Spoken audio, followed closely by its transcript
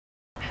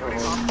Hey,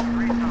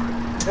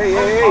 hey,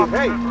 hey,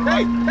 hey,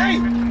 hey, hey!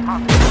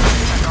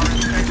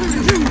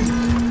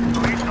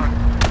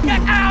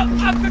 Get out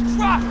of the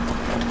truck!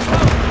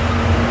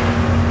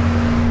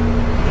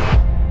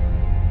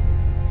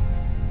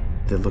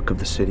 The look of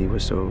the city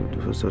was so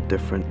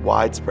different.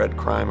 Widespread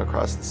crime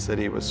across the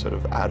city was sort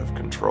of out of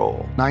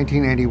control.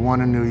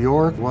 1981 in New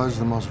York was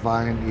the most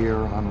violent year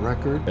on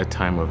record. A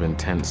time of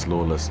intense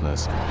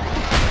lawlessness.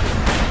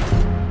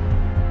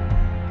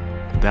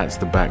 That's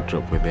the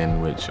backdrop within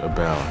which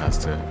Abel has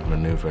to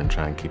maneuver and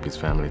try and keep his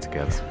family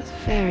together. This was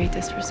very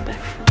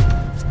disrespectful.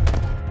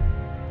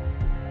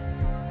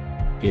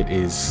 It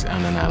is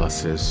an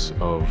analysis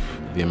of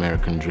the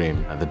American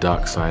dream, the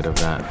dark side of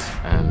that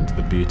and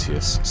the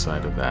beauteous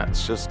side of that.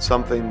 It's just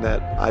something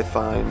that I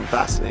find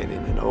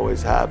fascinating and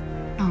always have.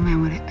 No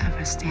man would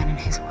ever stand in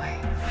his way.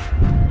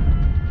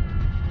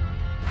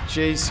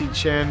 J.C.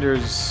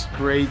 Chandor's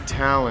great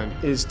talent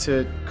is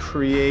to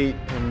create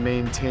and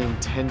maintain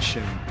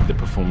tension. The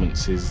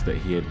performances that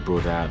he had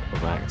brought out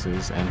of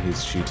actors and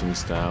his shooting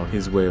style,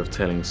 his way of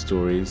telling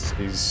stories.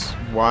 He's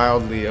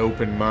wildly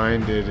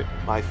open-minded.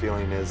 My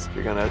feeling is if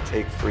you're gonna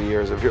take 3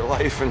 years of your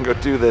life and go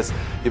do this,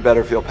 you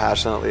better feel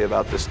passionately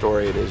about the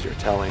story it is you're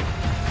telling.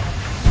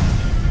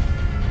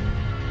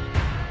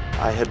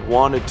 I had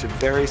wanted to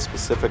very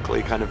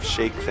specifically kind of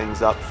shake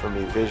things up for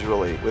me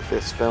visually with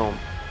this film.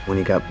 When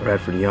he got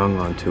Bradford Young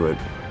onto it,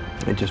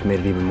 it just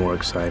made it even more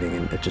exciting,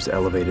 and it just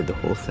elevated the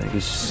whole thing.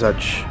 He's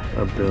such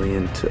a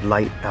brilliant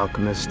light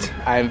alchemist.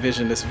 I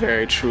envisioned this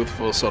very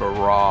truthful, sort of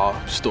raw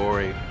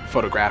story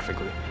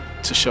photographically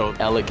to show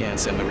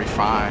elegance and the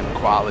refined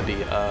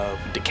quality of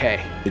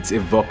Decay. It's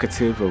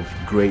evocative of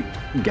great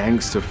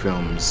gangster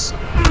films.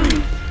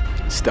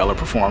 Stellar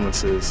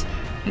performances,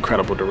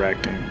 incredible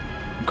directing,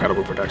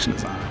 incredible production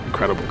design,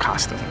 incredible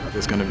costume.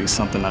 There's going to be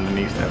something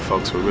underneath that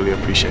folks will really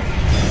appreciate.